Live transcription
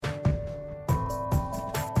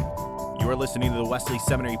You're listening to the Wesley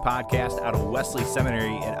Seminary Podcast out of Wesley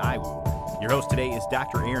Seminary at Iwu. Your host today is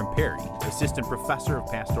Dr. Aaron Perry, Assistant Professor of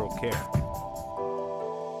Pastoral Care.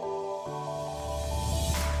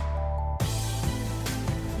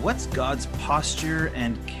 What's God's posture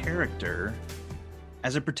and character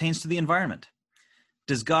as it pertains to the environment?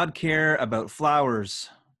 Does God care about flowers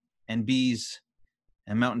and bees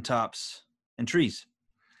and mountaintops and trees?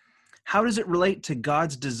 How does it relate to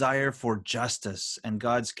God's desire for justice and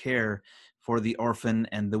God's care for the orphan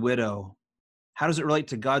and the widow? How does it relate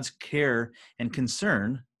to God's care and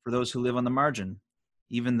concern for those who live on the margin,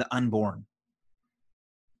 even the unborn?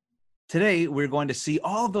 Today, we're going to see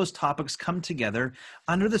all of those topics come together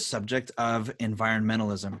under the subject of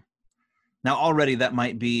environmentalism. Now, already that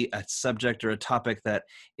might be a subject or a topic that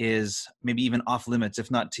is maybe even off limits, if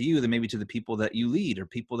not to you, then maybe to the people that you lead or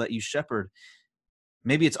people that you shepherd.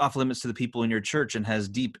 Maybe it's off limits to the people in your church and has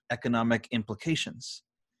deep economic implications.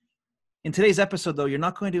 In today's episode, though, you're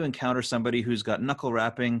not going to encounter somebody who's got knuckle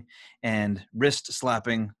rapping and wrist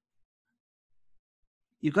slapping.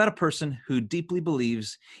 You've got a person who deeply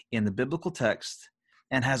believes in the biblical text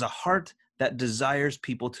and has a heart that desires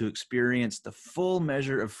people to experience the full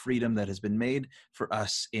measure of freedom that has been made for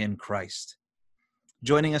us in Christ.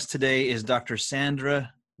 Joining us today is Dr.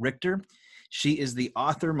 Sandra Richter. She is the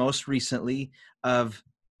author, most recently, of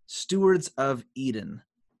Stewards of Eden,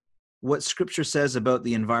 What Scripture Says About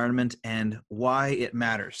the Environment and Why It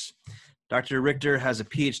Matters. Dr. Richter has a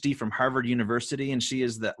PhD from Harvard University, and she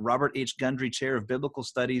is the Robert H. Gundry Chair of Biblical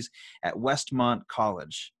Studies at Westmont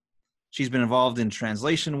College. She's been involved in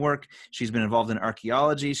translation work, she's been involved in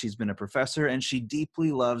archaeology, she's been a professor, and she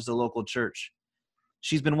deeply loves the local church.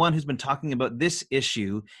 She's been one who's been talking about this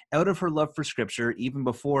issue out of her love for Scripture, even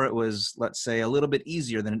before it was, let's say, a little bit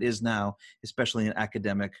easier than it is now, especially in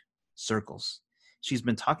academic circles. She's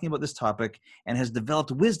been talking about this topic and has developed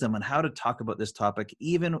wisdom on how to talk about this topic,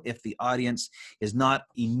 even if the audience is not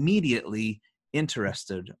immediately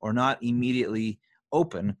interested or not immediately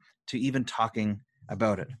open to even talking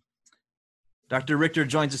about it. Dr. Richter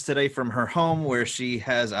joins us today from her home where she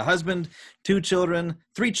has a husband, 2 children,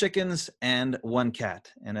 3 chickens, and 1 cat.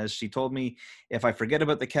 And as she told me, if I forget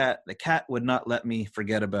about the cat would not let me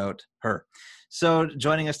forget about her. So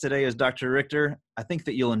joining us today is Dr. Richter. I think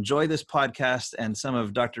that you'll enjoy this podcast and some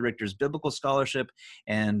of Dr. Richter's biblical scholarship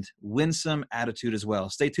and winsome attitude as well.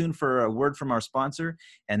 Stay tuned for a word from our sponsor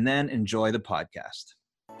and then enjoy the podcast.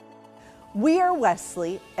 We are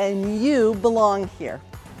Wesley and you belong here.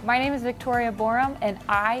 My name is Victoria Borum, and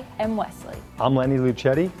I am Wesley. I'm Lenny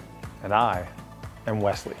Lucetti, and I am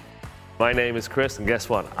Wesley. My name is Chris, and guess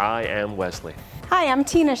what? I am Wesley. Hi, I'm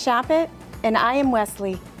Tina Shappett, and I am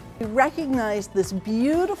Wesley. We recognize this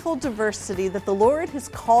beautiful diversity that the Lord has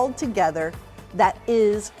called together that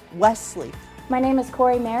is Wesley. My name is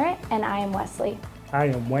Corey Merritt, and I am Wesley. I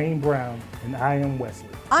am Wayne Brown, and I am Wesley.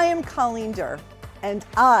 I am Colleen Durr, and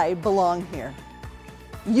I belong here.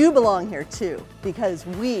 You belong here too, because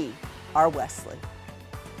we are Wesley.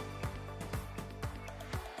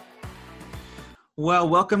 Well,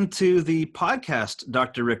 welcome to the podcast,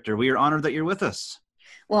 Dr. Richter. We are honored that you're with us.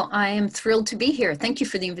 Well, I am thrilled to be here. Thank you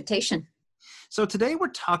for the invitation. So today we're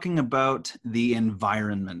talking about the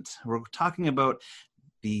environment. We're talking about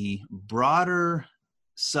the broader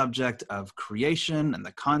subject of creation and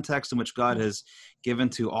the context in which God has given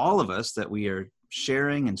to all of us that we are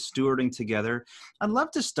sharing and stewarding together. I'd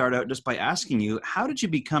love to start out just by asking you, how did you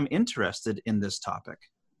become interested in this topic?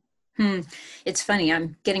 It's funny,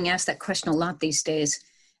 I'm getting asked that question a lot these days.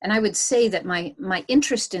 And I would say that my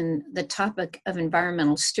interest in the topic of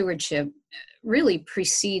environmental stewardship really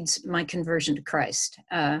precedes my conversion to Christ.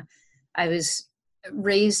 I was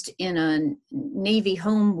raised in a Navy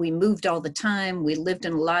home. We moved all the time. We lived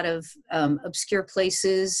in a lot of obscure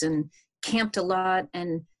places and camped a lot.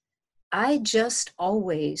 And I just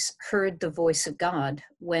always heard the voice of God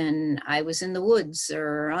when I was in the woods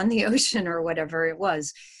or on the ocean or whatever it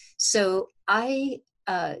was. So I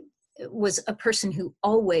was a person who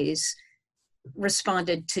always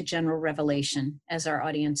responded to general revelation, as our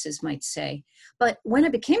audiences might say. But when I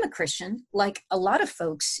became a Christian, like a lot of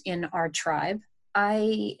folks in our tribe,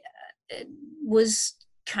 I was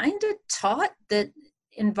kind of taught that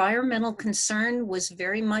environmental concern was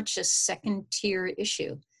very much a second-tier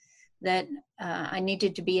issue, that I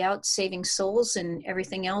needed to be out saving souls and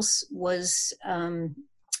everything else was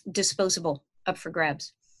disposable, up for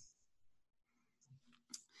grabs.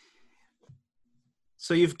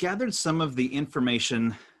 So you've gathered some of the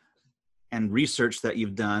information and research that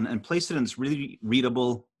you've done and placed it in this really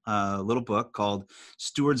readable little book called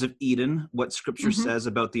Stewards of Eden, What Scripture Says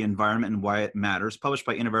About the Environment and Why It Matters, published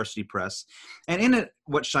by University Press. And in it,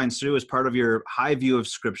 what shines through is part of your high view of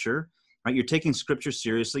Scripture, right? You're taking Scripture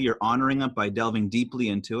seriously, you're honoring it by delving deeply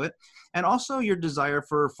into it, and also your desire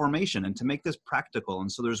for formation and to make this practical.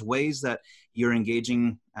 And so there's ways that you're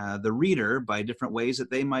engaging the reader by different ways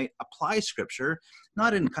that they might apply Scripture,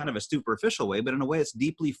 not in kind of a superficial way, but in a way that's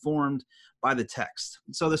deeply formed by the text.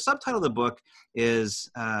 So the subtitle of the book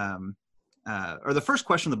is, or the first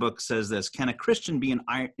question of the book says this: can a Christian be an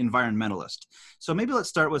environmentalist? So maybe let's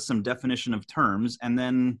start with some definition of terms, and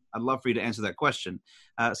then I'd love for you to answer that question.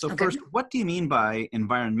 First, what do you mean by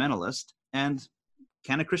environmentalist, and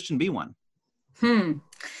can a Christian be one?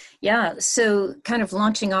 Yeah, so kind of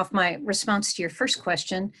launching off my response to your first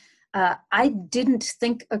question, I didn't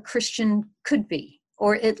think a Christian could be,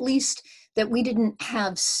 or at least that we didn't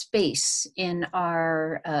have space in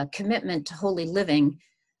our commitment to holy living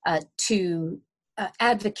to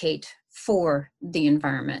advocate for the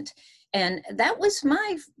environment. And that was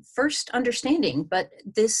my first understanding, but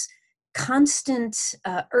this constant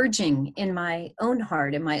urging in my own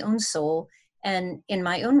heart, in my own soul, and in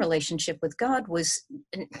my own relationship with God was,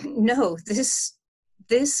 no, this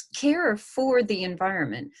care for the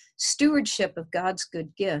environment, stewardship of God's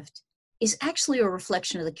good gift, is actually a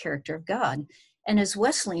reflection of the character of God. And as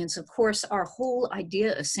Wesleyans, of course, our whole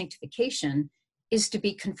idea of sanctification is to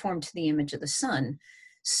be conformed to the image of the Son.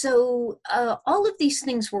 So all of these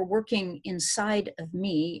things were working inside of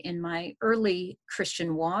me in my early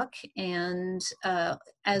Christian walk. And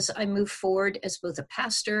as I moved forward as both a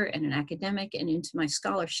pastor and an academic and into my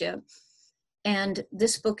scholarship, and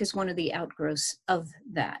this book is one of the outgrowths of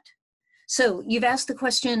that. So you've asked the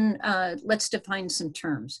question, let's define some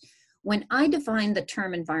terms. When I define the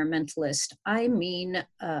term environmentalist, I mean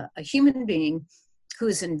a human being who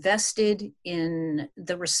is invested in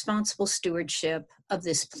the responsible stewardship of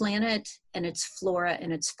this planet and its flora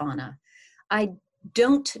and its fauna. I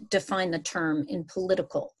don't define the term in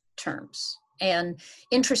political terms. And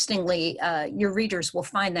interestingly, your readers will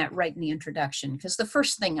find that right in the introduction, because the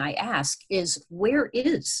first thing I ask is, where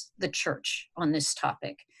is the church on this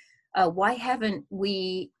topic? Why haven't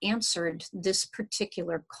we answered this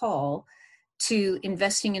particular call to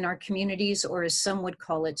investing in our communities, or as some would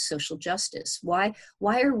call it, social justice? Why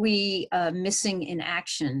are we missing in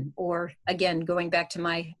action? Or again, going back to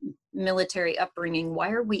my military upbringing,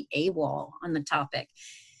 why are we AWOL on the topic?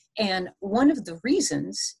 And one of the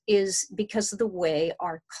reasons is because of the way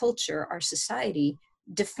our culture, our society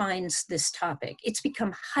defines this topic. It's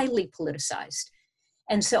become highly politicized.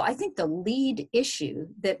 And so I think the lead issue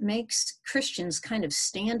that makes Christians kind of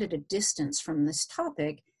stand at a distance from this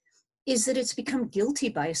topic is that it's become guilty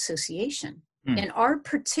by association. In our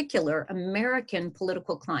particular American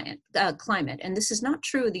political climate, and this is not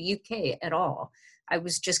true of the UK at all. I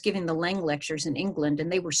was just giving the Lang lectures in England,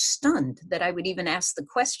 and they were stunned that I would even ask the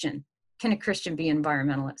question, can a Christian be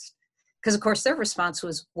environmentalist? Because of course their response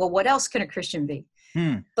was, well, what else can a Christian be?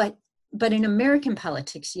 But in American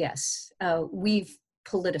politics, yes, we've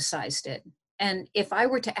politicized it. And if I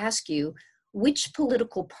were to ask you, which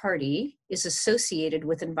political party is associated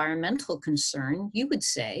with environmental concern, you would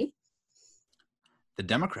say? The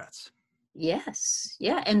Democrats. Yes,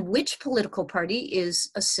 yeah. And which political party is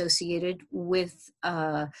associated with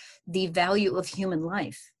the value of human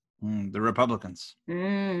life? The Republicans.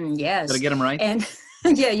 Yes. Did I get them right? And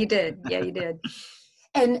yeah, you did. Yeah, you did.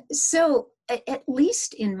 And so at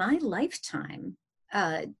least in my lifetime,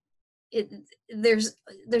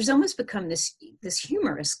 there's almost become this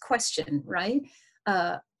humorous question, right?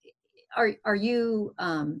 Are you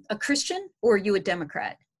a Christian, or are you a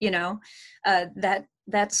Democrat? You know,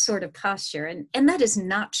 that sort of posture, and that is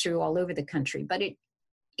not true all over the country, but it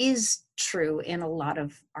is true in a lot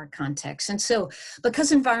of our contexts. And so,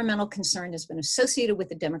 because environmental concern has been associated with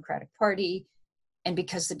the Democratic Party, and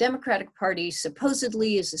because the Democratic Party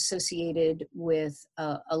supposedly is associated with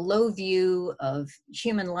a low view of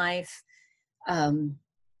human life,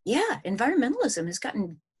 environmentalism has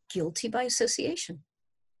gotten guilty by association.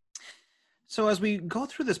 So as we go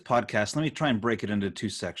through this podcast, let me try and break it into two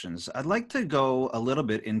sections. I'd like to go a little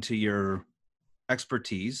bit into your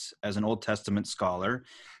expertise as an Old Testament scholar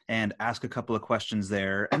and ask a couple of questions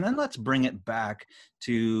there. And then let's bring it back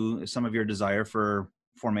to some of your desire for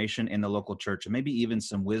formation in the local church, and maybe even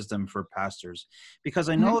some wisdom for pastors. Because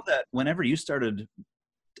I know that whenever you started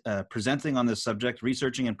presenting on this subject,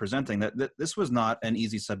 researching and presenting, that this was not an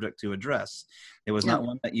easy subject to address. It was not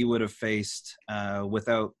one that you would have faced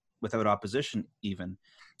without opposition even.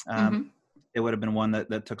 It would have been one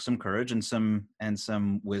that took some courage and some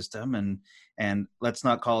wisdom, and let's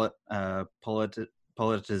not call it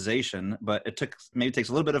politicization, but it takes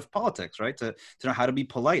a little bit of politics, right? To know how to be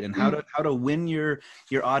polite and how to win your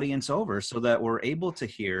audience over so that we're able to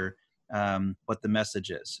hear what the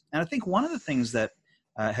message is. And I think one of the things that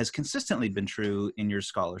has consistently been true in your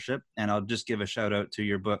scholarship, and I'll just give a shout out to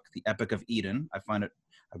your book, The Epic of Eden. I find it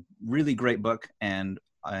a really great book, and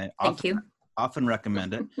I often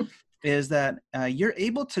recommend it, is that you're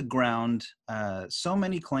able to ground so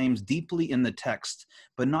many claims deeply in the text,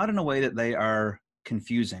 but not in a way that they are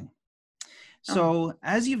confusing. So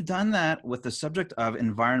as you've done that with the subject of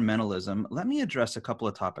environmentalism, let me address a couple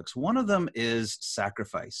of topics. One of them is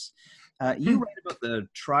sacrifice. You write about the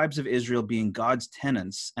tribes of Israel being God's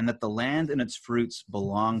tenants and that the land and its fruits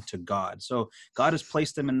belong to God. So God has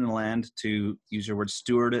placed them in the land to, use your word,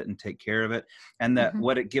 steward it and take care of it, and that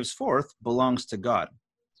what it gives forth belongs to God.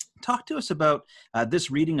 Talk to us about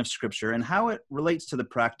this reading of Scripture and how it relates to the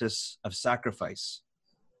practice of sacrifice.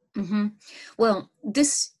 Well,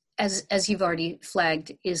 this, as you've already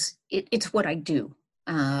flagged, it's what I do.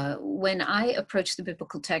 When I approach the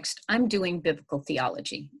biblical text, I'm doing biblical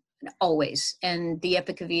theology. Always. And the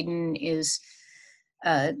Epic of Eden is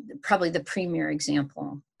probably the premier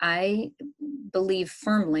example. I believe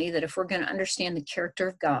firmly that if we're going to understand the character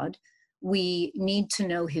of God, we need to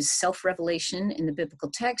know his self-revelation in the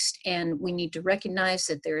biblical text, and we need to recognize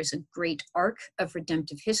that there is a great arc of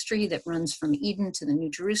redemptive history that runs from Eden to the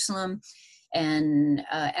New Jerusalem. And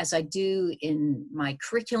as I do in my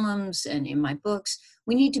curriculums and in my books,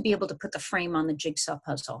 we need to be able to put the frame on the jigsaw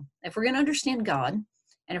puzzle. If we're going to understand God,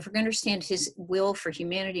 and if we're going to understand his will for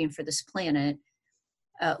humanity and for this planet,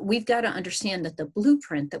 we've got to understand that the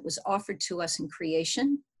blueprint that was offered to us in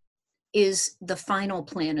creation is the final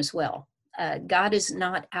plan as well. God is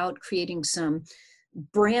not out creating some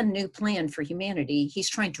brand new plan for humanity. He's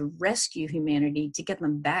trying to rescue humanity to get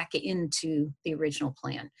them back into the original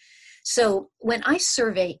plan. So when I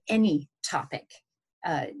survey any topic,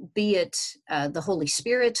 be it the Holy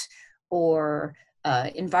Spirit or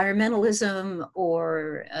environmentalism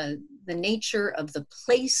or the nature of the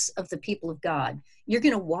place of the people of God, you're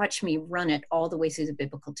going to watch me run it all the way through the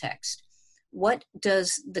biblical text. What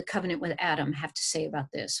does the covenant with Adam have to say about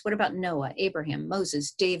this? What about Noah, Abraham,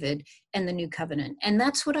 Moses, David, and the new covenant? And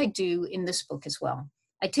that's what I do in this book as well.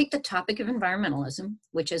 I take the topic of environmentalism,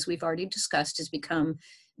 which, as we've already discussed, has become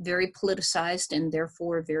very politicized and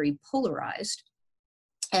therefore very polarized.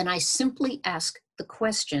 And I simply ask the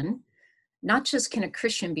question, not just can a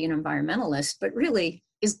Christian be an environmentalist, but really,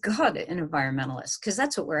 is God an environmentalist? Because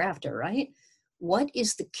that's what we're after, right? What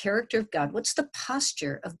is the character of God? What's the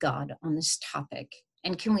posture of God on this topic?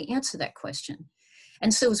 And can we answer that question?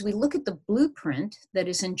 And so as we look at the blueprint that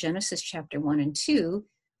is in Genesis chapter 1 and 2,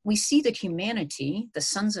 we see that humanity, the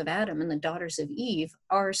sons of Adam and the daughters of Eve,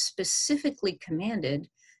 are specifically commanded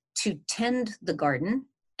to tend the garden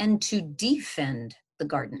and to defend the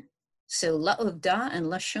garden. So la'ovda and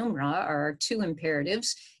lashomra are our two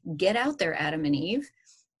imperatives. Get out there, Adam and Eve,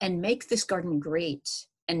 and make this garden great.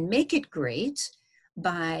 And make it great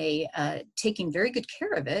by taking very good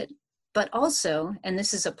care of it, but also, and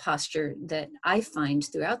this is a posture that I find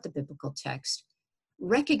throughout the biblical text,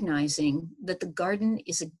 recognizing that the garden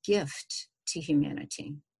is a gift to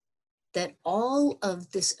humanity, that all of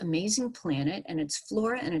this amazing planet and its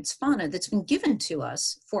flora and its fauna that's been given to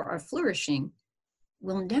us for our flourishing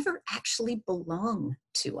will never actually belong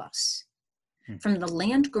to us. From the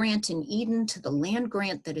land grant in Eden to the land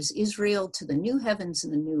grant that is Israel to the new heavens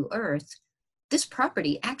and the new earth, this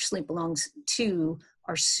property actually belongs to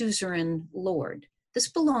our suzerain Lord. This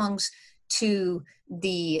belongs to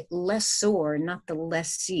the lessor, not the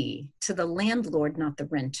lessee, to the landlord, not the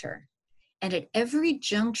renter. And at every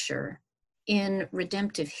juncture in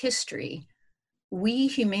redemptive history, we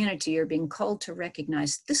humanity are being called to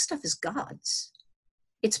recognize this stuff is God's.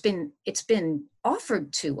 It's been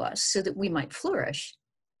offered to us so that we might flourish,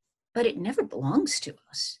 but it never belongs to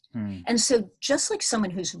us. And so just like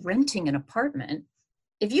someone who's renting an apartment,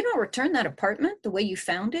 if you don't return that apartment the way you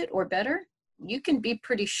found it or better, you can be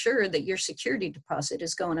pretty sure that your security deposit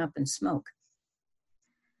is going up in smoke.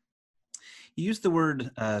 You use the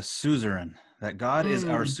word suzerain, that God is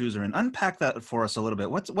our suzerain. Unpack that for us a little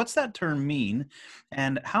bit. What's that term mean?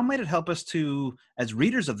 And how might it help us to, as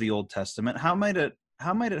readers of the Old Testament, how might it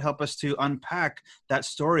help us to unpack that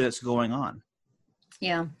story that's going on?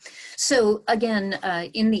 Yeah. So again,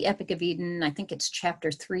 in the Epic of Eden, I think it's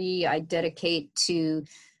chapter 3, I dedicate to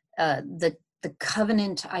the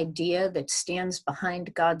covenant idea that stands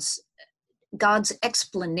behind God's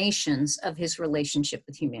explanations of his relationship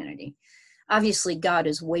with humanity. Obviously, God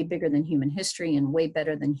is way bigger than human history and way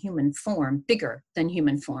better than human form, bigger than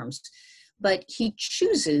human forms. but he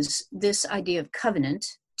chooses this idea of covenant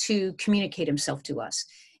to communicate himself to us.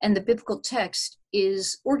 And the biblical text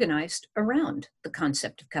is organized around the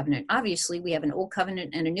concept of covenant. Obviously, we have an Old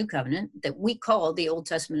Covenant and a New Covenant that we call the Old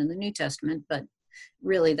Testament and the New Testament, but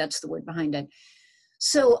really that's the word behind it.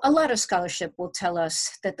 So a lot of scholarship will tell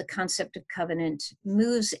us that the concept of covenant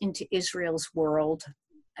moves into Israel's world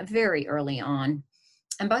very early on.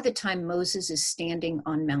 And by the time Moses is standing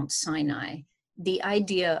on Mount Sinai, the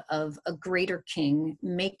idea of a greater king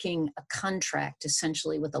making a contract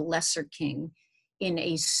essentially with a lesser king in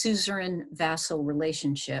a suzerain vassal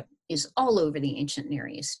relationship is all over the ancient Near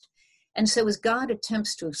East. And so as God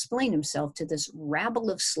attempts to explain himself to this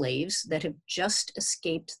rabble of slaves that have just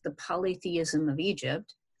escaped the polytheism of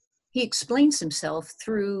Egypt, he explains himself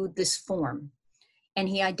through this form. And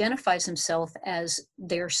he identifies himself as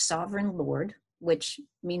their sovereign Lord, which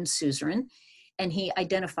means suzerain, and he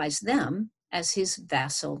identifies them as his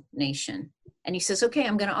vassal nation. And he says, okay,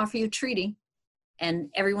 I'm going to offer you a treaty. And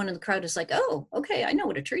everyone in the crowd is like, oh, okay, I know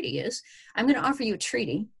what a treaty is. I'm going to offer you a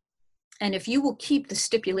treaty. And if you will keep the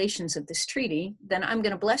stipulations of this treaty, then I'm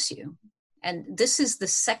going to bless you. And this is the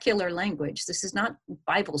secular language. This is not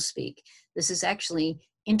Bible speak. This is actually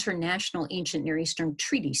international ancient Near Eastern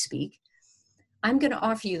treaty speak. I'm going to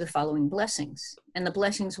offer you the following blessings. And the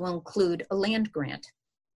blessings will include a land grant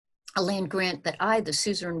that I, the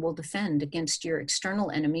suzerain, will defend against your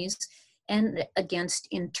external enemies and against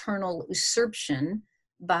internal usurpation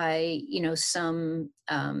by, some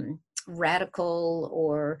radical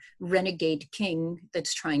or renegade king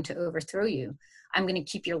that's trying to overthrow you. I'm going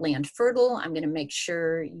to keep your land fertile. I'm going to make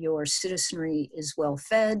sure your citizenry is well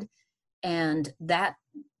fed, and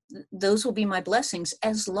those will be my blessings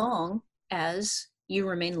as long as you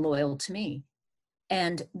remain loyal to me.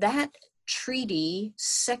 And that treaty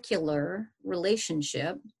secular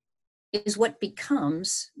relationship is what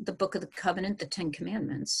becomes the Book of the Covenant, the Ten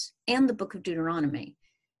Commandments, and the Book of Deuteronomy.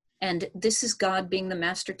 And this is God being the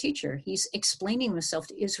master teacher. He's explaining himself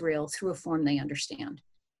to Israel through a form they understand.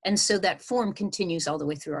 And so that form continues all the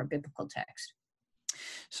way through our biblical text.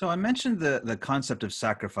 So I mentioned the concept of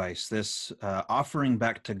sacrifice, this offering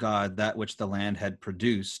back to God that which the land had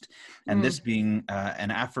produced, and this being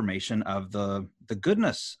an affirmation of the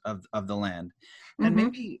goodness of the land. And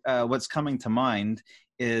maybe what's coming to mind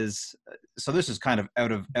is, so this is kind of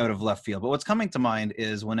out of left field, but what's coming to mind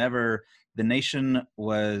is whenever the nation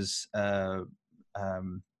was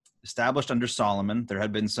established under Solomon, there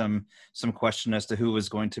had been some question as to who was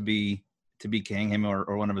going to be king, him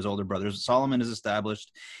or one of his older brothers. Solomon is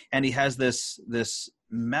established, and he has this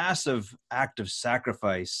massive act of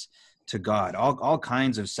sacrifice to God, all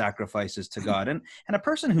kinds of sacrifices to God. And a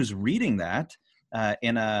person who's reading that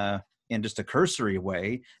in just a cursory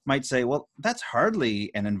way might say, well, that's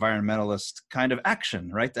hardly an environmentalist kind of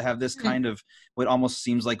action, right? To have this kind of what almost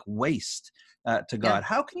seems like waste to God. Yeah.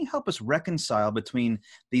 How can you help us reconcile between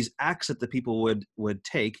these acts that the people would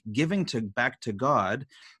take, giving back to God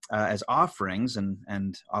as offerings,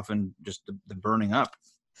 and often just the burning up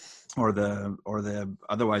or the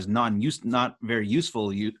otherwise not very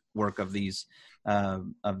useful work of these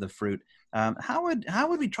of the fruit? How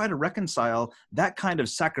would we try to reconcile that kind of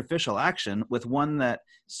sacrificial action with one that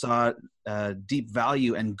saw deep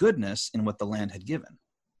value and goodness in what the land had given?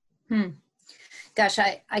 Gosh,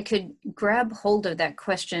 I could grab hold of that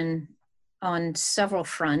question on several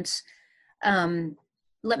fronts.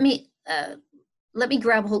 Let me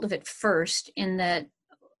grab hold of it first, in that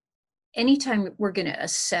anytime we're going to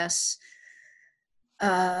assess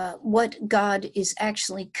what God is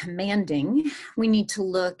actually commanding, we need to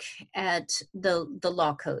look at the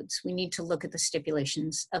law codes. We need to look at the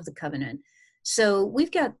stipulations of the covenant. So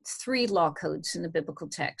we've got 3 law codes in the biblical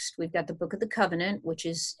text. We've got the Book of the Covenant, which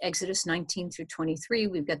is Exodus 19 through 23.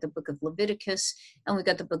 We've got the Book of Leviticus, and we've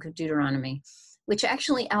got the Book of Deuteronomy, which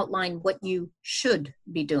actually outline what you should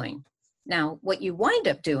be doing. Now, what you wind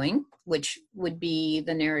up doing, which would be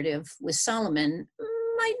the narrative with Solomon,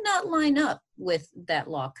 might not line up with that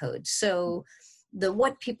law code. So the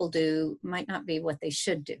what people do might not be what they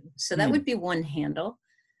should do. So that would be one handle.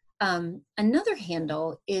 Another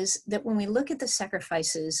handle is that when we look at the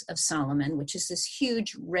sacrifices of Solomon, which is this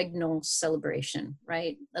huge regnal celebration,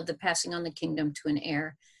 right, of the passing on the kingdom to an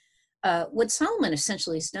heir, what Solomon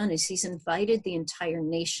essentially has done is he's invited the entire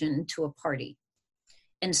nation to a party.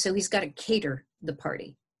 And so he's got to cater the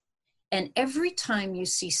party. And every time you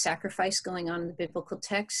see sacrifice going on in the biblical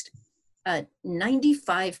text,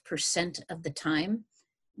 95% of the time,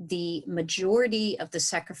 the majority of the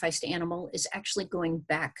sacrificed animal is actually going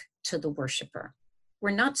back to the worshiper.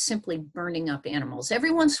 We're not simply burning up animals.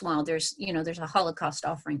 Every once in a while, there's a Holocaust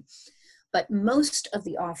offering. but most of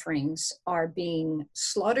the offerings are being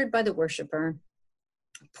slaughtered by the worshiper,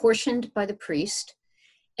 portioned by the priest,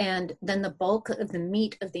 and then the bulk of the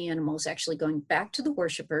meat of the animal is actually going back to the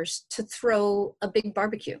worshipers to throw a big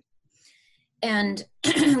barbecue. And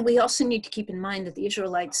we also need to keep in mind that the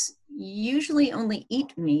Israelites usually only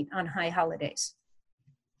eat meat on high holidays.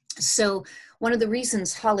 So one of the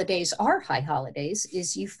reasons holidays are high holidays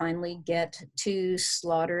is you finally get to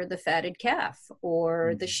slaughter the fatted calf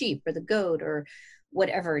or the sheep or the goat or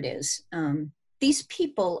whatever it is. These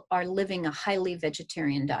people are living a highly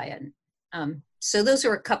vegetarian diet. So those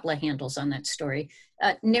are a couple of handles on that story.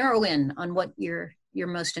 Narrow in on what you're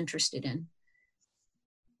most interested in.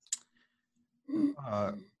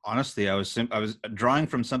 Honestly, I was drawing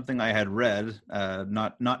from something I had read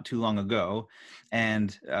not too long ago,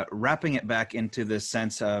 and wrapping it back into this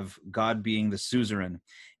sense of God being the suzerain,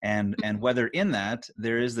 and whether in that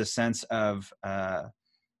there is the sense of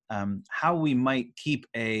how we might keep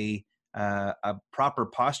a proper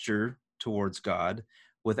posture towards God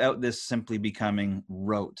without this simply becoming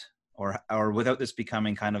rote, or without this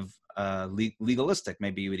becoming kind of legalistic,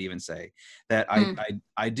 maybe you would even say that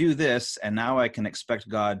I do this and now I can expect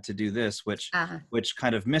God to do this, which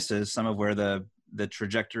kind of misses some of where the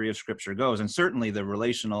trajectory of Scripture goes, and certainly the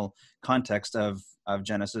relational context of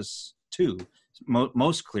Genesis 2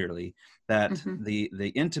 most clearly, that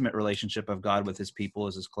the intimate relationship of God with his people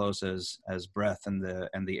is as close as breath and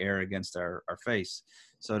the air against our face,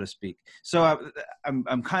 so to speak. So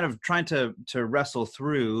I'm kind of trying to wrestle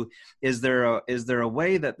through, is there a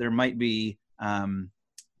way that there might be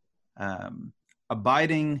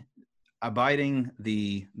abiding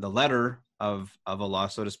the letter of a law,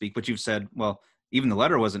 so to speak, but you've said, well, even the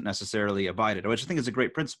letter wasn't necessarily abided, which I think is a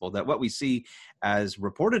great principle, that what we see as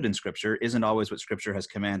reported in Scripture isn't always what Scripture has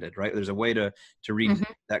commanded, right? There's a way to read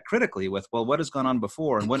that critically with, well, what has gone on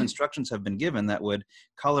before and what instructions have been given that would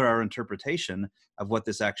color our interpretation of what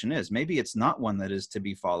this action is. Maybe it's not one that is to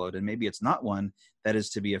be followed, and maybe it's not one that is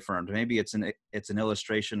to be affirmed. Maybe it's an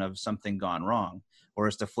illustration of something gone wrong, or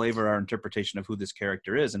is to flavor our interpretation of who this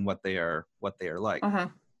character is and what they are like.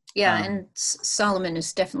 Yeah, and Solomon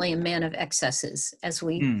is definitely a man of excesses, as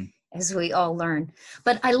we all learn.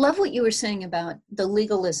 But I love what you were saying about the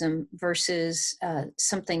legalism versus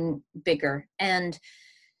something bigger. And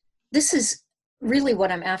this is really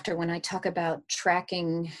what I'm after when I talk about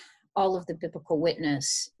tracking all of the biblical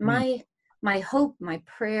witness. My hope, my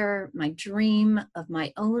prayer, my dream of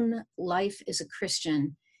my own life as a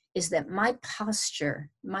Christian is that my posture,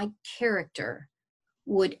 my character,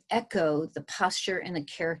 would echo the posture and the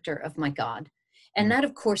character of my God. And that,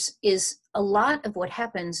 of course, is a lot of what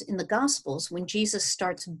happens in the Gospels when Jesus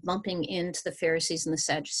starts bumping into the Pharisees and the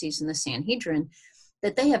Sadducees and the Sanhedrin,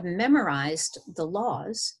 that they have memorized the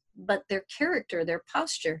laws, but their character, their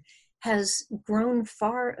posture has grown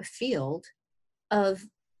far afield of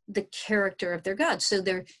the character of their God. So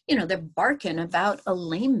they're barking about a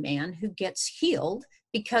lame man who gets healed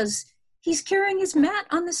because he's carrying his mat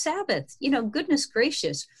on the Sabbath. Goodness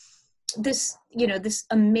gracious. This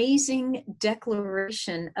amazing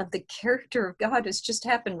declaration of the character of God has just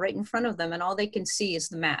happened right in front of them, and all they can see is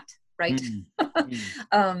the mat, right?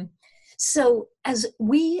 So as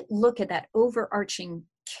we look at that overarching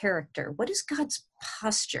character, what is God's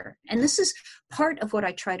posture? And this is part of what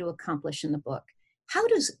I try to accomplish in the book. How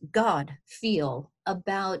does God feel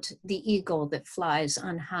about the eagle that flies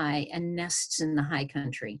on high and nests in the high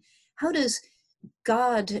country? How does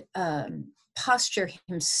God posture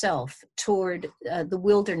himself toward the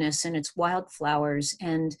wilderness and its wildflowers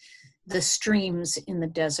and the streams in the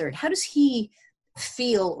desert? How does he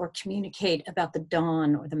feel or communicate about the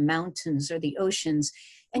dawn or the mountains or the oceans?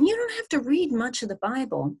 And you don't have to read much of the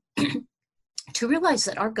Bible to realize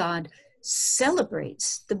that our God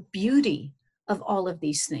celebrates the beauty of all of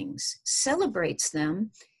these things, celebrates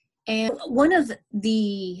them. And one of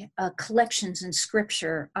the collections in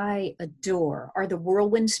Scripture I adore are the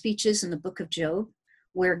whirlwind speeches in the book of Job,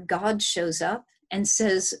 where God shows up and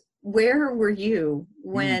says, where were you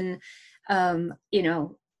when, now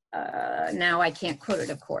I can't quote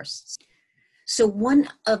it, of course. So one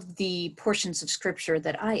of the portions of Scripture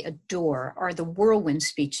that I adore are the whirlwind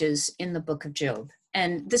speeches in the book of Job.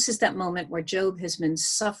 And this is that moment where Job has been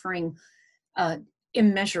suffering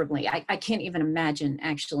immeasurably. I can't even imagine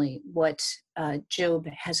actually what Job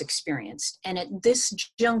has experienced. And at this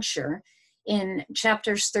juncture, in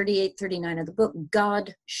chapters 38, 39 of the book,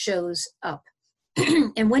 God shows up.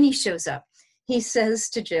 And when he shows up, he says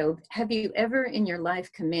to Job, have you ever in your life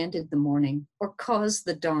commanded the morning or caused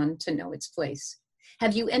the dawn to know its place?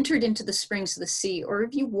 Have you entered into the springs of the sea, or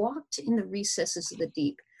have you walked in the recesses of the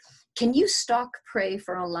deep? Can you stalk prey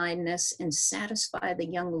for a lioness and satisfy the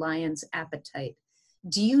young lion's appetite?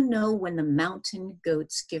 Do you know when the mountain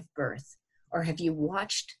goats give birth? Or have you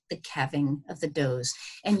watched the calving of the does?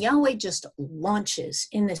 And Yahweh just launches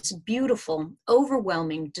in this beautiful,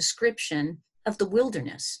 overwhelming description of the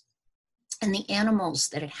wilderness and the animals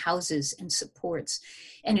that it houses and supports,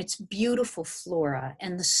 and its beautiful flora,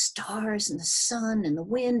 and the stars and the sun and the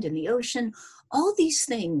wind and the ocean, all these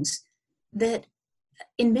things that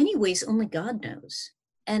in many ways only God knows.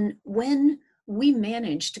 And when we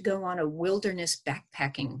manage to go on a wilderness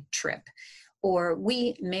backpacking trip, or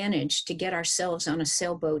we manage to get ourselves on a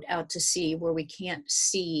sailboat out to sea where we can't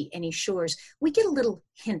see any shores, we get a little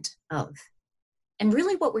hint of. And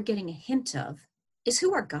really what we're getting a hint of is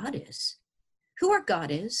who our God is. Who our God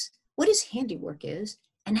is, what his handiwork is,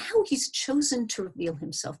 and how he's chosen to reveal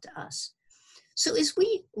himself to us. So as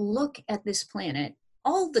we look at this planet,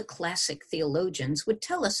 all the classic theologians would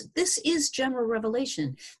tell us this is general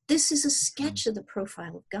revelation. This is a sketch of the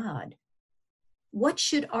profile of God. What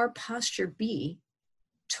should our posture be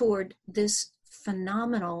toward this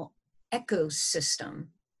phenomenal ecosystem?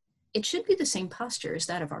 It should be the same posture as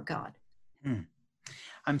that of our God.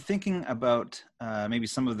 I'm thinking about maybe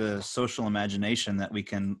some of the social imagination that we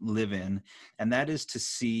can live in, and that is to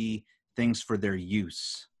see things for their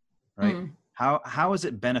use, right? How is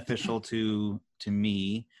it beneficial to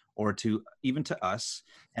me or to even to us,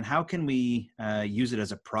 and how can we use it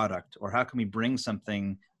as a product, or how can we bring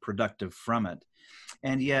something productive from it?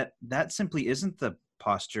 And yet that simply isn't the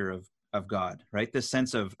posture of God, right? This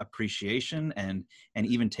sense of appreciation and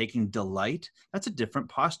even taking delight, that's a different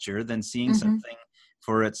posture than seeing something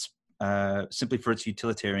for its simply for its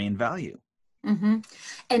utilitarian value.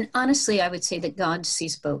 And honestly, I would say that God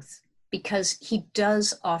sees both, because he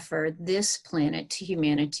does offer this planet to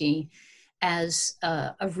humanity as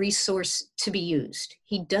a resource to be used.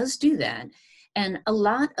 He does do that. And a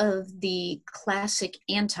lot of the classic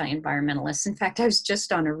anti-environmentalists, in fact, I was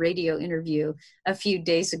just on a radio interview a few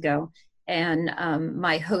days ago, and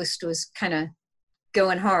my host was kind of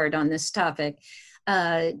going hard on this topic.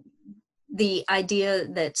 The idea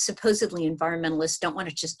that supposedly environmentalists don't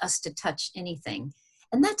want us to touch anything.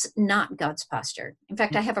 And that's not God's posture. In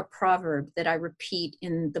fact, I have a proverb that I repeat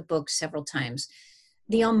in the book several times.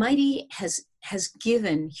 The Almighty has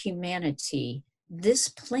given humanity this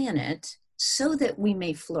planet so that we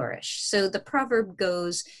may flourish. So the proverb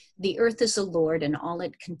goes, the earth is the Lord and all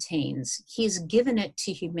it contains. He has given it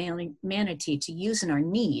to humanity to use in our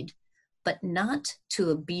need, but not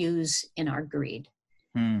to abuse in our greed.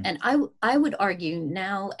 And I would argue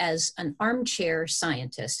now, as an armchair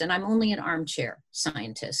scientist, and I'm only an armchair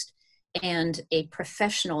scientist and a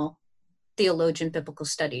professional theologian, biblical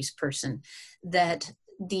studies person, that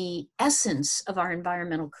the essence of our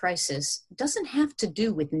environmental crisis doesn't have to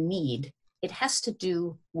do with need. It has to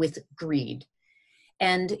do with greed.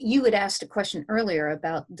 And you had asked a question earlier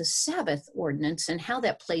about the Sabbath ordinance and how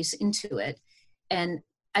that plays into it. And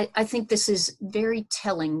I think this is very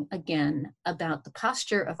telling, again, about the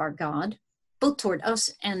posture of our God, both toward us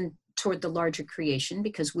and toward the larger creation,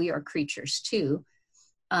 because we are creatures too,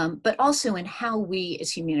 but also in how we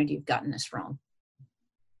as humanity have gotten this wrong.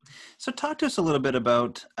 So talk to us a little bit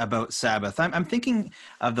about Sabbath. I'm thinking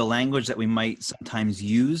of the language that we might sometimes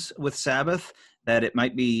use with Sabbath, that it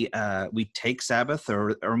might be we take Sabbath,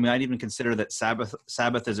 or we might even consider that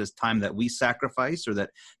Sabbath is this time that we sacrifice, or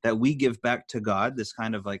that we give back to God, this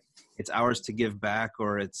kind of like it's ours to give back,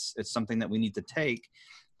 or it's something that we need to take.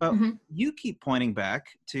 But you keep pointing back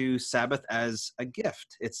to Sabbath as a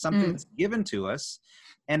gift. It's something that's given to us,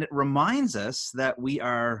 and it reminds us that we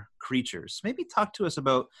are creatures. Maybe talk to us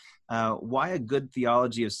about why a good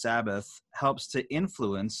theology of Sabbath helps to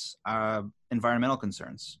influence environmental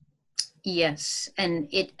concerns. Yes, and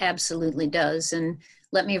it absolutely does. And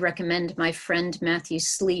let me recommend my friend Matthew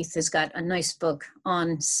Sleeth has got a nice book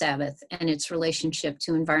on Sabbath and its relationship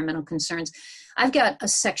to environmental concerns. I've got a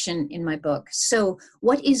section in my book. So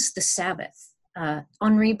what is the Sabbath?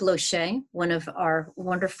 Henri Blocher, one of our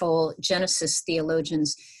wonderful Genesis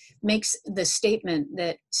theologians, makes the statement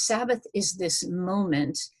that Sabbath is this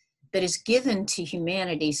moment that is given to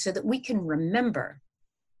humanity so that we can remember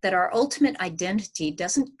that our ultimate identity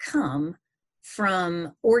doesn't come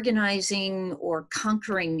from organizing or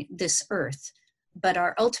conquering this earth, but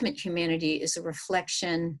our ultimate humanity is a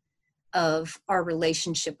reflection of our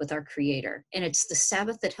relationship with our Creator. And it's the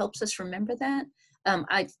Sabbath that helps us remember that.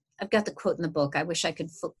 I've got the quote in the book. I wish I could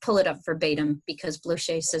pull it up verbatim, because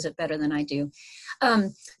Blocher says it better than I do.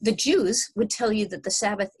 The Jews would tell you that the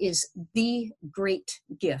Sabbath is the great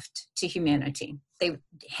gift to humanity. They,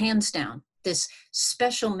 hands down, this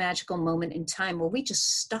special magical moment in time where we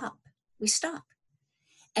just stop. We stop.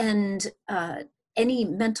 And any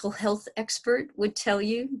mental health expert would tell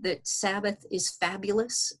you that Sabbath is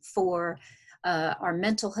fabulous for our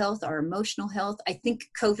mental health, our emotional health. I think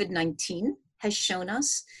COVID-19 has shown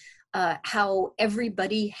us how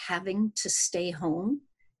everybody having to stay home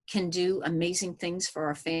can do amazing things for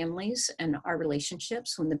our families and our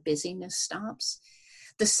relationships when the busyness stops.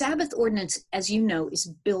 The Sabbath ordinance, as you know, is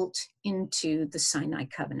built into the Sinai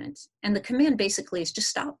covenant. And the command basically is just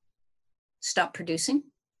stop. Stop producing,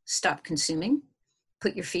 stop consuming,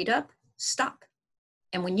 put your feet up, stop.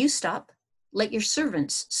 And when you stop, let your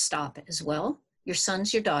servants stop as well. Your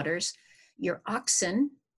sons, your daughters, your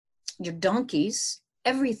oxen, your donkeys,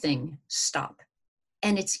 everything stop.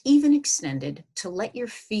 And it's even extended to let your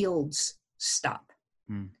fields stop,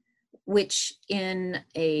 which in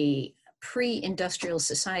a pre-industrial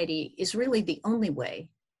society is really the only way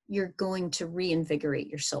you're going to reinvigorate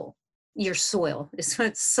your soul. Your soil, it's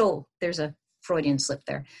soul. There's a Freudian slip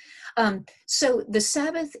there. So the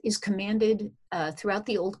Sabbath is commanded throughout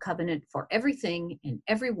the Old Covenant for everything and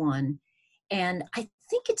everyone. And I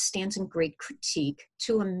think it stands in great critique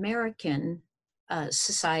to American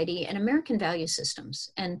society and American value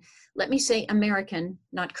systems. And let me say American,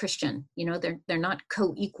 not Christian. You know, they're not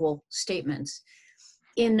co-equal statements.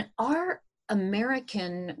 In our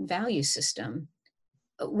American value system,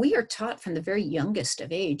 we are taught from the very youngest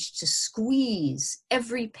of age to squeeze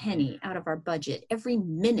every penny out of our budget, every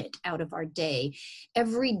minute out of our day,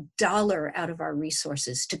 every dollar out of our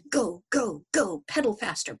resources, to go, go, go, pedal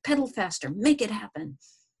faster, make it happen.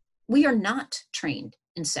 We are not trained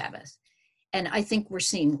in Sabbath. And I think we're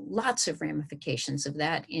seeing lots of ramifications of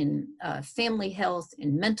that in family health,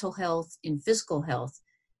 in mental health, in physical health.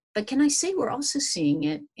 But can I say we're also seeing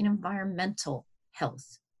it in environmental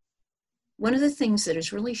health? One of the things that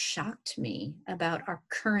has really shocked me about our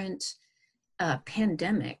current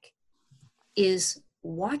pandemic is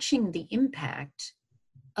watching the impact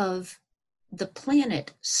of the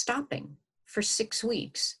planet stopping for 6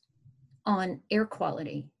 weeks on air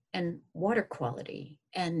quality and water quality.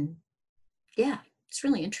 And yeah, it's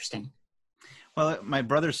really interesting. Well, my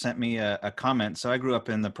brother sent me a comment. So I grew up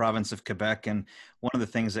in the province of Quebec, and one of the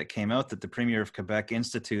things that came out that the Premier of Quebec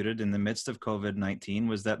instituted in the midst of COVID-19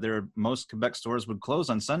 was that most Quebec stores would close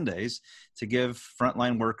on Sundays to give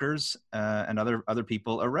frontline workers and other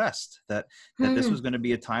people a rest. That this was going to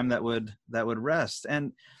be a time that would rest,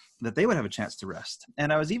 and that they would have a chance to rest.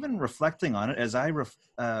 And I was even reflecting on it as I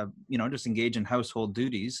just engage in household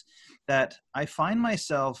duties, that I find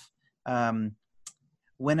myself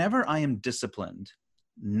whenever I am disciplined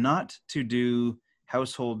not to do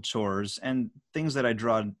household chores and things that I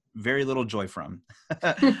draw very little joy from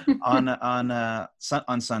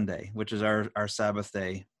on Sunday, which is our Sabbath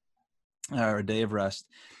day, our day of rest,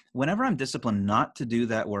 whenever I'm disciplined not to do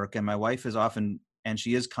that work, and my wife is often, and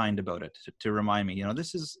she is kind about it to remind me,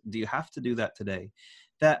 do you have to do that today?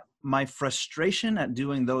 That my frustration at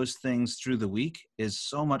doing those things through the week is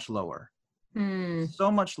so much lower.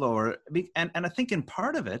 So much lower. And I think in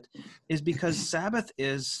part of it is because Sabbath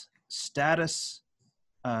is status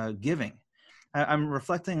giving. I'm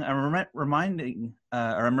reflecting, I'm remembering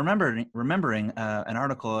an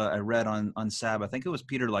article I read on Sabbath. I think it was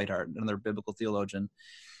Peter Leithart, another biblical theologian.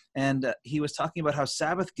 And he was talking about how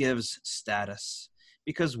Sabbath gives status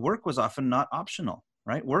because work was often not optional.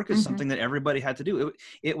 Right? Work is something that everybody had to do.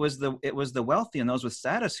 It was the wealthy and those with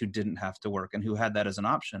status who didn't have to work and who had that as an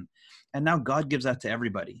option. And now God gives that to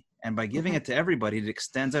everybody. And by giving it to everybody, it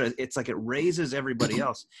extends out. It's like it raises everybody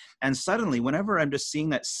else. And suddenly, whenever I'm just seeing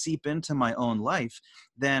that seep into my own life,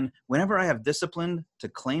 then whenever I have discipline to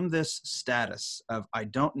claim this status of I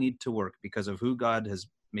don't need to work because of who God has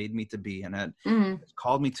made me to be and has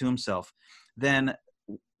called me to himself, then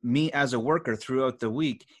me as a worker throughout the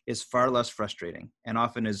week is far less frustrating and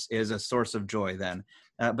often is a source of joy then.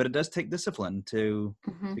 But it does take discipline to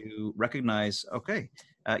recognize, okay,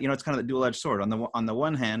 it's kind of the dual-edged sword. On the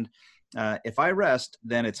one hand, if I rest,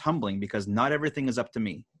 then it's humbling because not everything is up to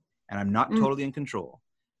me and I'm not totally in control.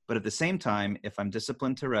 But at the same time, if I'm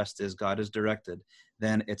disciplined to rest as God has directed,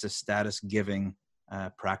 then it's a status-giving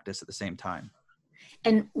practice at the same time.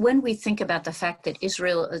 And when we think about the fact that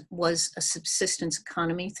Israel was a subsistence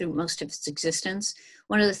economy through most of its existence,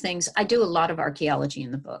 one of the things, I do a lot of archaeology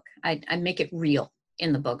in the book. I make it real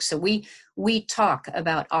in the book. So we talk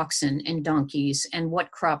about oxen and donkeys and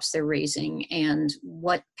what crops they're raising and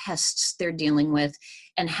what pests they're dealing with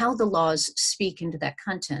and how the laws speak into that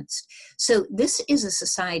context. So this is a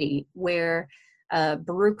society where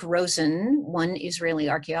Baruch Rosen, one Israeli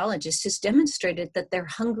archaeologist, has demonstrated that their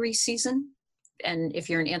hungry season, and if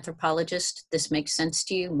you're an anthropologist, this makes sense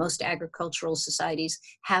to you. Most agricultural societies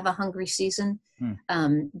have a hungry season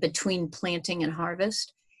between planting and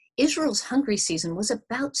harvest. Israel's hungry season was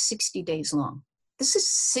about 60 days long. This is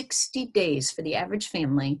 60 days for the average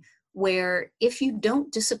family, where if you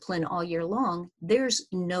don't discipline all year long, there's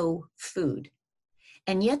no food.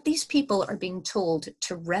 And yet these people are being told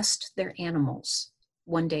to rest their animals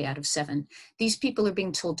 1 day out of 7. These people are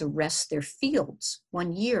being told to rest their fields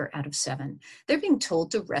 1 year out of 7. They're being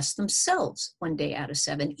told to rest themselves 1 day out of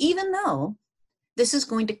 7, even though this is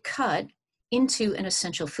going to cut into an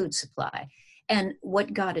essential food supply. And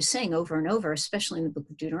what God is saying over and over, especially in the book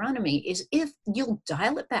of Deuteronomy, is if you'll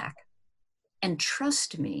dial it back and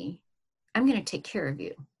trust me, I'm going to take care of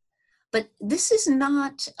you. But this is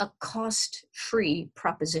not a cost-free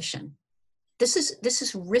proposition. This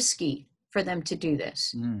is risky for them to do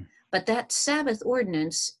this. But that Sabbath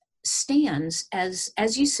ordinance stands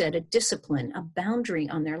as you said, a discipline, a boundary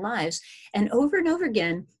on their lives. And over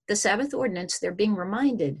again, the Sabbath ordinance, they're being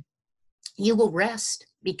reminded, you will rest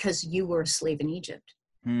because you were a slave in Egypt.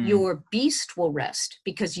 Your beast will rest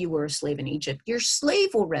because you were a slave in Egypt. Your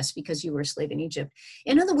slave will rest because you were a slave in Egypt.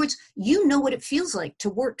 In other words, you know what it feels like to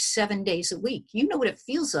work 7 days a week. You know what it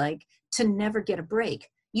feels like to never get a break.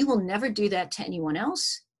 You will never do that to anyone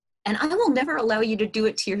else. And I will never allow you to do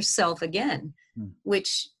it to yourself again,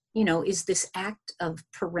 which, is this act of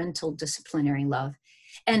parental disciplinary love.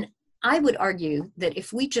 And I would argue that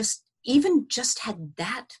if we just had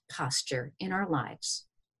that posture in our lives,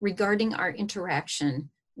 regarding our interaction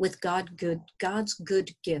with God's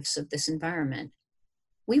good gifts of this environment,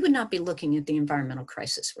 we would not be looking at the environmental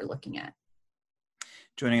crisis we're looking at.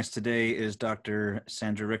 Joining us today is Dr.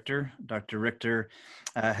 Sandra Richter. Dr. Richter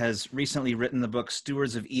has recently written the book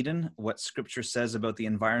Stewards of Eden, What Scripture Says About the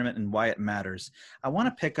Environment and Why It Matters. I want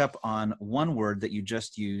to pick up on one word that you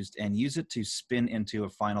just used and use it to spin into a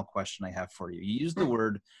final question I have for you. You used the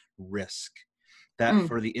word risk. That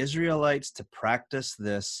for the Israelites to practice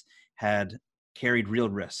this had carried real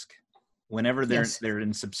risk. Whenever they're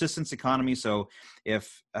in subsistence economy, so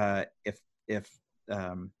if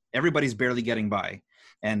everybody's barely getting by,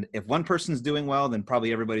 and if one person's doing well, then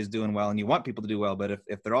probably everybody's doing well, and you want people to do well. But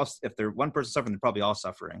if they're one person suffering, they're probably all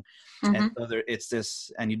suffering. And so it's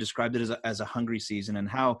this, and you described it as a hungry season, and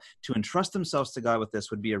how to entrust themselves to God with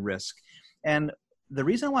this would be a risk. And the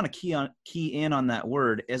reason I want to key in on that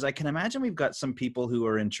word is I can imagine we've got some people who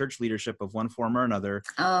are in church leadership of one form or another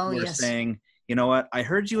who are saying, you know what, I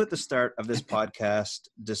heard you at the start of this podcast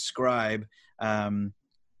describe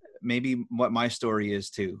maybe what my story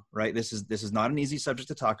is too, right? This is not an easy subject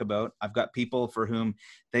to talk about. I've got people for whom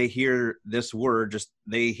they hear this word,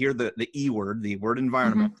 they hear the E word, the word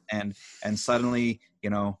environment, and suddenly,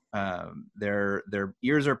 their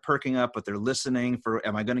ears are perking up, but they're listening for,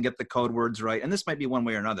 am I going to get the code words right? And this might be one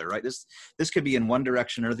way or another, right? This could be in one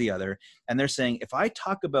direction or the other. And they're saying, if I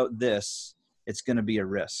talk about this, it's going to be a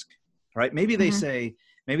risk, right? Maybe they say,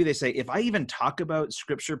 if I even talk about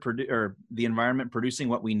Scripture or the environment producing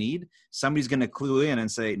what we need, somebody's going to clue in and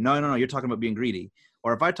say, no, you're talking about being greedy.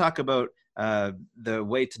 Or if I talk about the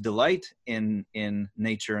way to delight in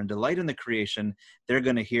nature and delight in the creation, they're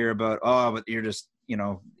going to hear about, but you're just,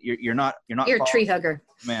 you're a tree hugger.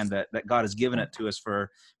 Man, that God has given it to us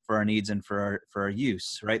for our needs and for our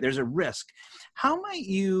use, right? There's a risk. How might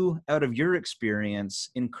you, out of your experience,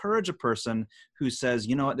 encourage a person who says,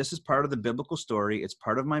 you know what, this is part of the biblical story. It's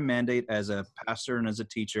part of my mandate as a pastor and as a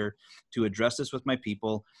teacher to address this with my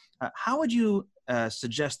people. How would you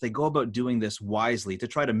suggest they go about doing this wisely to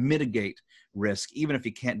try to mitigate risk, even if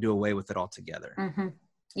you can't do away with it altogether?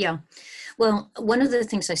 Yeah. Well, one of the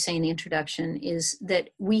things I say in the introduction is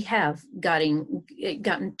that we have gotten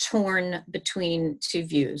torn between two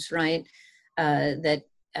views, right? That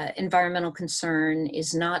environmental concern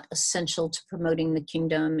is not essential to promoting the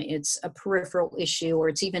kingdom. It's a peripheral issue, or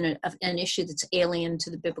it's even an issue that's alien to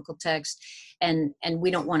the biblical text, and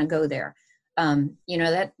we don't want to go there.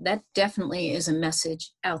 That definitely is a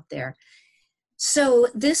message out there. So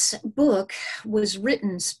this book was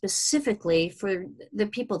written specifically for the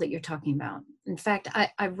people that you're talking about. In fact,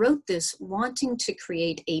 I wrote this wanting to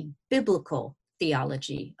create a biblical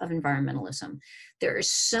theology of environmentalism. There are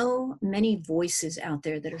so many voices out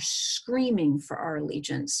there that are screaming for our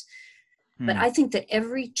allegiance. But I think that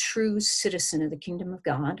every true citizen of the kingdom of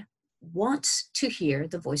God wants to hear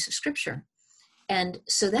the voice of Scripture. And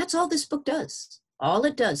so that's all this book does. All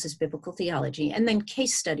it does is biblical theology, and then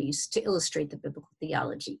case studies to illustrate the biblical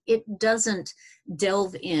theology. It doesn't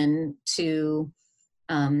delve into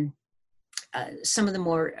some of the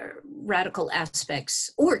more radical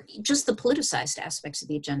aspects, or just the politicized aspects of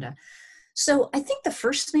the agenda. So I think the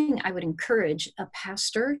first thing I would encourage a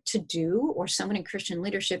pastor to do, or someone in Christian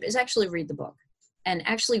leadership, is actually read the book and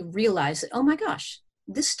actually realize that, oh my gosh,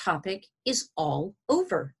 this topic is all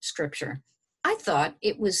over Scripture. I thought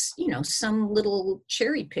it was, some little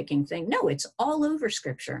cherry picking thing. No, it's all over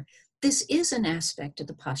Scripture. This is an aspect of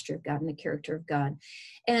the posture of God and the character of God.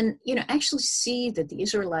 And, actually see that the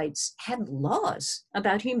Israelites had laws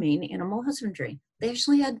about humane animal husbandry. They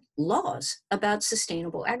actually had laws about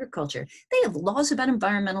sustainable agriculture. They have laws about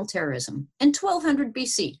environmental terrorism. In 1200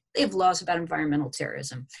 BC, they have laws about environmental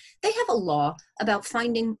terrorism. They have a law about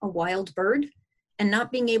finding a wild bird and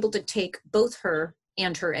not being able to take both her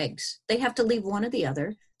and her eggs. They have to leave one or the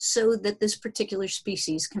other so that this particular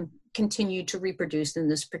species can continue to reproduce in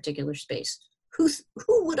this particular space. Who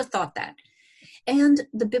would have thought that? And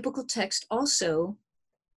the biblical text also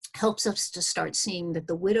helps us to start seeing that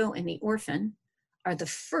the widow and the orphan are the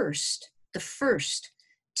first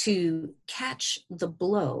to catch the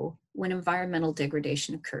blow when environmental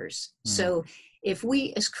degradation occurs. So if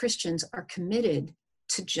we as Christians are committed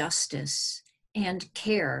to justice and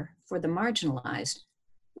care for the marginalized,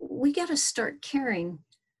 we got to start caring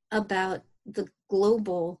about the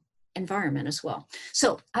global environment as well.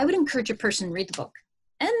 So I would encourage a person to read the book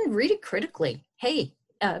and read it critically. Hey,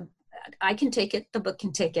 I can take it, the book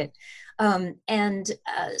can take it, and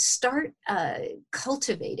start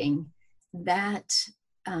cultivating that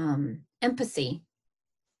empathy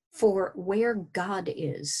for where God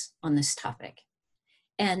is on this topic.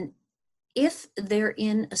 And if they're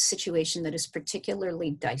in a situation that is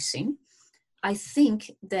particularly dicey, I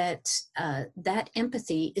think that that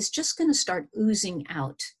empathy is just going to start oozing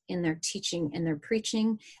out in their teaching and their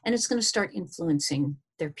preaching, and it's going to start influencing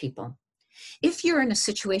their people. If you're in a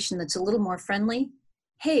situation that's a little more friendly,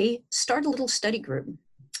 hey, start a little study group.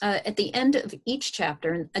 At the end of each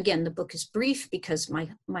chapter, and again, the book is brief because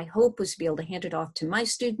my hope was to be able to hand it off to my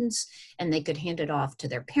students, and they could hand it off to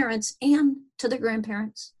their parents and to their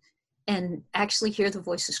grandparents, and actually hear the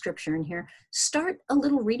voice of Scripture in here. Start a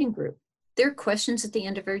little reading group. There are questions at the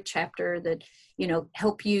end of every chapter that,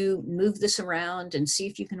 help you move this around and see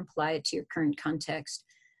if you can apply it to your current context.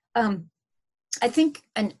 I think,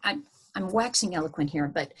 and I'm waxing eloquent here,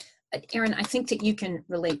 but Aaron, I think that you can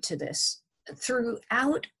relate to this.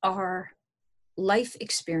 Throughout our life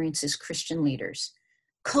experience as Christian leaders,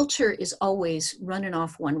 culture is always running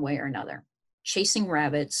off one way or another, chasing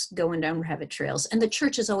rabbits, going down rabbit trails, and the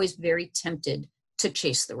church is always very tempted to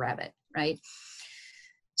chase the rabbit, right?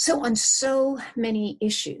 So on so many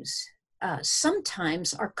issues,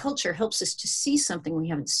 sometimes our culture helps us to see something we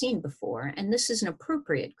haven't seen before, and this is an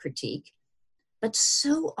appropriate critique. But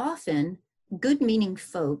so often, good-meaning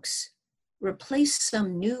folks replace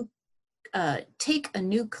some new, take a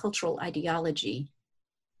new cultural ideology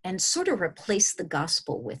and sort of replace the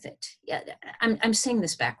gospel with it. Yeah, I'm saying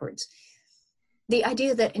this backwards. The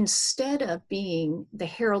idea that instead of being the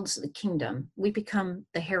heralds of the kingdom, we become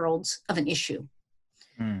the heralds of an issue.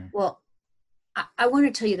 Well, I want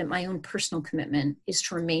to tell you that my own personal commitment is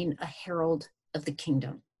to remain a herald of the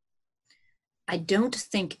kingdom. I don't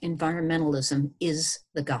think environmentalism is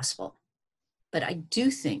the gospel, but I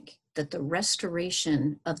do think that the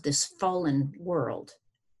restoration of this fallen world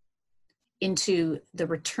into the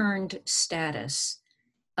returned status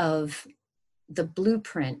of the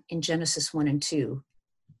blueprint in Genesis 1 and 2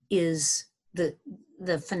 is the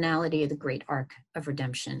finality of the great arc of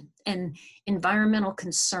redemption. And environmental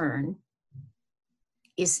concern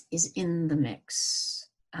is in the mix.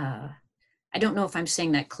 I don't know if I'm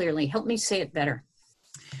saying that clearly. Help me say it better.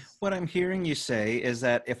 What I'm hearing you say is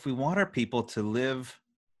that if we want our people to live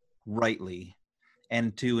rightly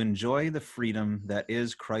and to enjoy the freedom that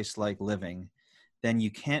is Christ-like living, then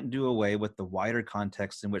you can't do away with the wider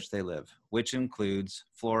context in which they live, which includes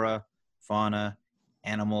flora, fauna,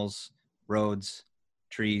 animals, roads,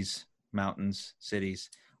 trees, mountains, cities,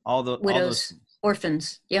 all those widows,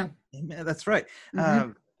 orphans. Yeah, that's right.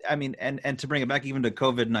 Mm-hmm. I mean, and to bring it back even to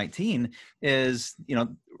COVID-19 is,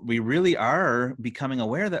 we really are becoming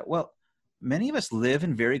aware that, well, many of us live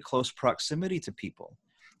in very close proximity to people,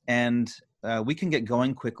 and we can get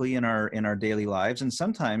going quickly in our daily lives, and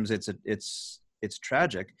sometimes it's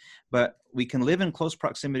tragic, but we can live in close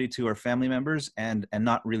proximity to our family members and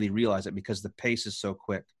not really realize it because the pace is so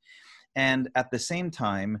quick. And at the same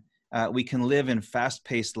time, we can live in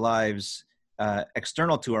fast-paced lives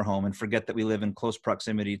external to our home and forget that we live in close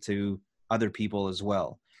proximity to other people as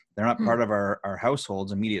well. They're not part of our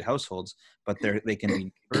households, immediate households, but they can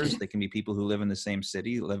be neighbors. They can be people who live in the same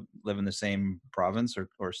city, live in the same province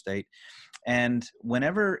or state. And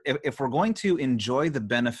if we're going to enjoy the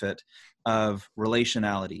benefit of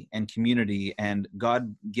relationality and community and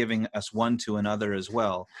God giving us one to another as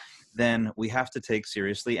well, then we have to take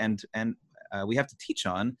seriously and we have to teach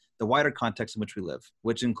on the wider context in which we live,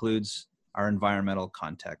 which includes our environmental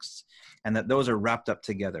contexts, and that those are wrapped up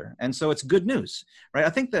together. And so it's good news, right? I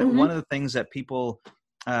think that one of the things that people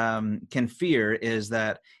can fear is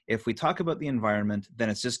that if we talk about the environment, then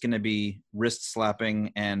it's just going to be wrist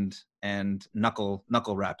slapping and knuckle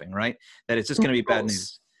rapping, right? That it's just going to be bad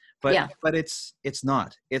news. But it's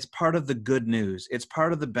not. It's part of the good news. It's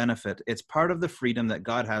part of the benefit. It's part of the freedom that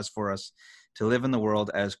God has for us to live in the world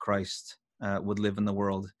as Christ would live in the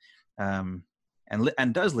world,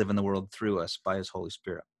 and does live in the world through us by his Holy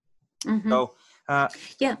Spirit. So,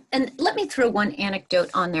 and let me throw one anecdote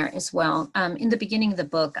on there as well. In the beginning of the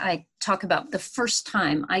book, I talk about the first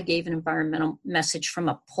time I gave an environmental message from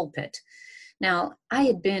a pulpit. Now, I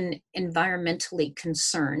had been environmentally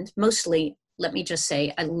concerned, mostly, let me just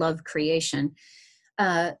say, I love creation,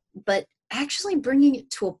 but actually bringing it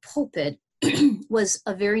to a pulpit was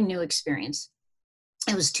a very new experience.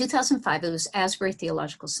 It was 2005, it was Asbury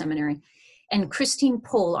Theological Seminary. And Christine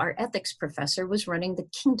Pohl, our ethics professor, was running the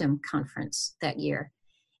Kingdom Conference that year.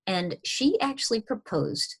 And she actually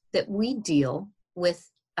proposed that we deal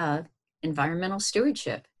with environmental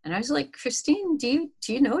stewardship. And I was like, Christine, do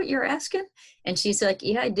you know what you're asking? And she's like,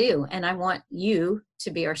 yeah, I do. And I want you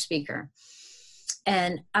to be our speaker.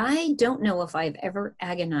 And I don't know if I've ever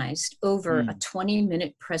agonized over a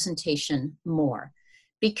 20-minute presentation more,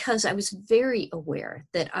 because I was very aware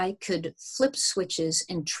that I could flip switches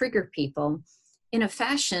and trigger people in a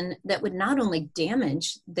fashion that would not only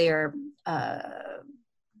damage their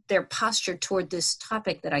posture toward this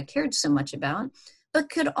topic that I cared so much about,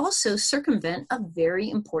 but could also circumvent a very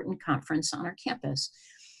important conference on our campus.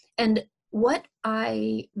 And what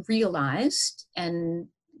I realized, and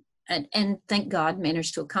thank God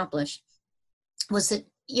managed to accomplish, was that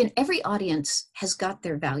every audience has got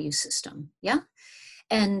their value system,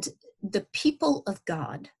 and the people of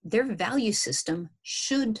God, their value system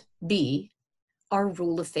should be our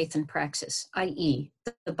rule of faith and praxis, i.e.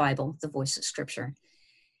 the Bible, the voice of Scripture.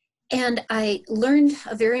 And I learned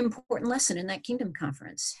a very important lesson in that Kingdom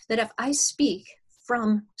Conference, that if I speak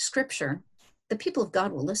from Scripture, the people of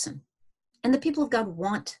God will listen. And the people of God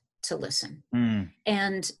want to listen.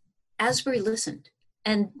 And Asbury listened.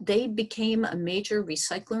 And they became a major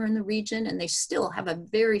recycler in the region, and they still have a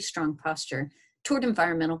very strong posture toward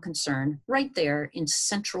environmental concern right there in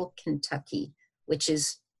central Kentucky, which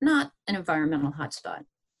is not an environmental hotspot.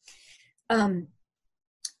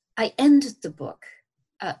 I end the book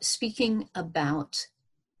speaking about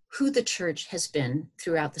who the church has been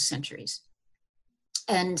throughout the centuries.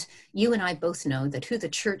 And you and I both know that who the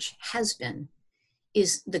church has been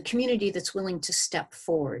is the community that's willing to step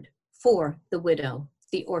forward for the widow,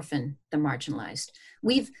 the orphan, the marginalized.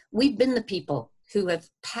 We've been the people who have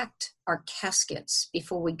packed our caskets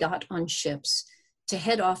before we got on ships to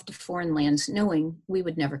head off to foreign lands, knowing we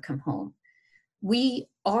would never come home. We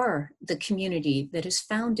are the community that has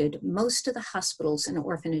founded most of the hospitals and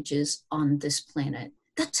orphanages on this planet.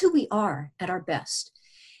 That's who we are at our best.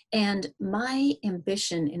 And my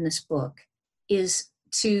ambition in this book is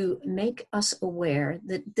to make us aware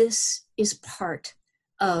that this is part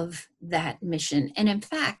of that mission. And in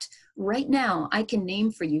fact, right now, I can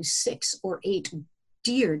name for you 6 or 8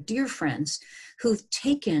 dear, dear friends who've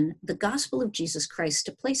taken the gospel of Jesus Christ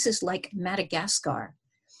to places like Madagascar.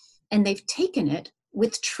 And they've taken it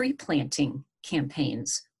with tree planting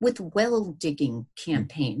campaigns, with well digging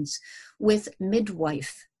campaigns, with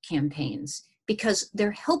midwife campaigns, because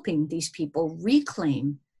they're helping these people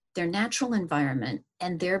reclaim their natural environment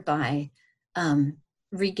and thereby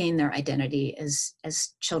regain their identity as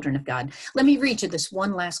children of God. Let me read you this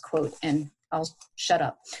one last quote and I'll shut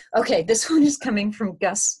up. Okay, this one is coming from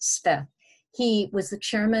Gus Speth. He was the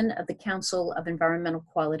chairman of the Council of Environmental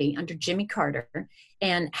Quality under Jimmy Carter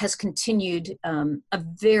and has continued a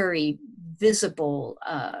very visible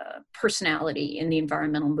personality in the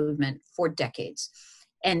environmental movement for decades.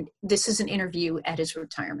 And this is an interview at his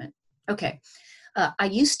retirement. Okay, I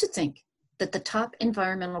used to think that the top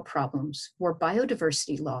environmental problems were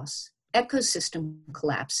biodiversity loss, ecosystem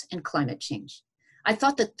collapse, and climate change. I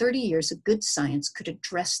thought that 30 years of good science could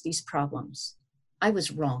address these problems. I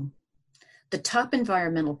was wrong. The top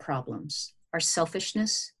environmental problems are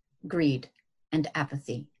selfishness, greed, and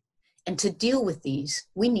apathy. And to deal with these,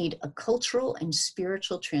 we need a cultural and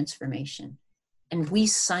spiritual transformation. And we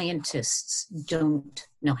scientists don't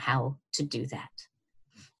know how to do that.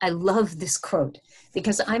 I love this quote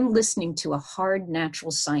because I'm listening to a hard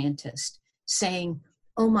natural scientist saying,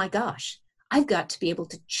 oh my gosh, I've got to be able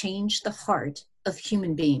to change the heart of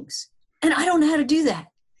human beings. And I don't know how to do that.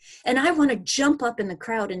 And I want to jump up in the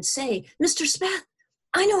crowd and say, Mr. Spath,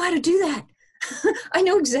 I know how to do that. I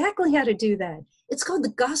know exactly how to do that. It's called the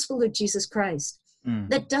gospel of Jesus Christ.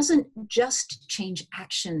 That doesn't just change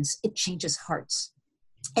actions, it changes hearts.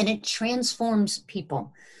 And it transforms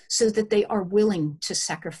people so that they are willing to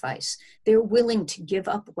sacrifice. They're willing to give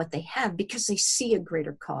up what they have because they see a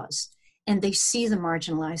greater cause. And they see the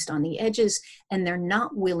marginalized on the edges, and they're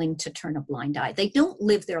not willing to turn a blind eye. They don't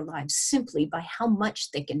live their lives simply by how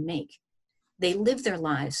much they can make. They live their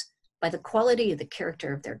lives by the quality of the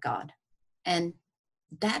character of their God. And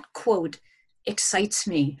that quote excites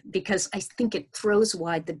me because I think it throws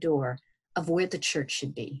wide the door of where the church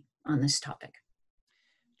should be on this topic.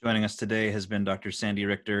 Joining us today has been Dr. Sandy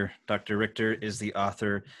Richter. Dr. Richter is the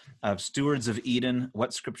author of Stewards of Eden,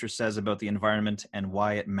 What Scripture Says About the Environment and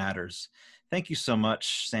Why It Matters. Thank you so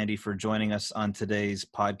much, Sandy, for joining us on today's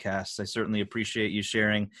podcast. I certainly appreciate you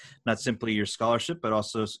sharing not simply your scholarship, but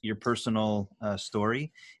also your personal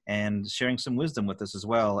story and sharing some wisdom with us as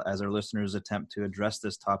well as our listeners attempt to address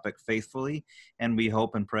this topic faithfully, and we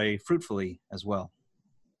hope and pray fruitfully as well.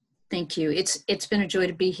 Thank you. It's been a joy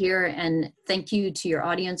to be here, and thank you to your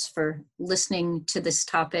audience for listening to this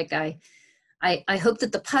topic. I hope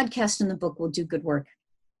that the podcast and the book will do good work.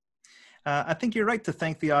 I think you're right to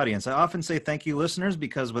thank the audience. I often say thank you, listeners,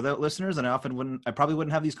 because without listeners, I probably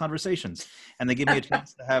wouldn't have these conversations. And they give me a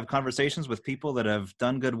chance to have conversations with people that have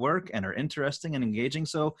done good work and are interesting and engaging.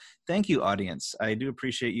 So thank you, audience. I do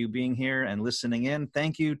appreciate you being here and listening in.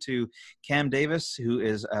 Thank you to Cam Davis, who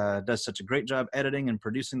does such a great job editing and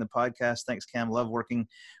producing the podcast. Thanks, Cam. Love working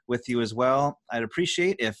with you as well. I'd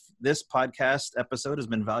appreciate if this podcast episode has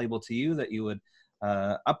been valuable to you, that you would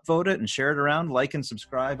upvote it and share it around, like and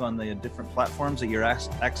subscribe on the different platforms that you're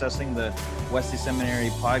accessing the Wesley Seminary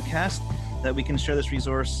podcast, that we can share this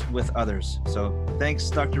resource with others. So thanks,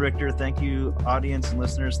 Dr. Richter. Thank you, audience and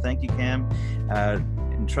listeners. Thank you, Cam.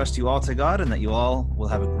 And trust you all to God, and that you all will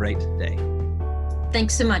have a great day.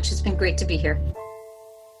 Thanks so much. It's been great to be here.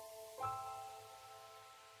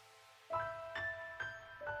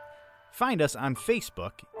 Find us on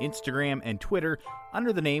Facebook, Instagram, and Twitter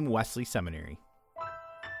under the name Wesley Seminary.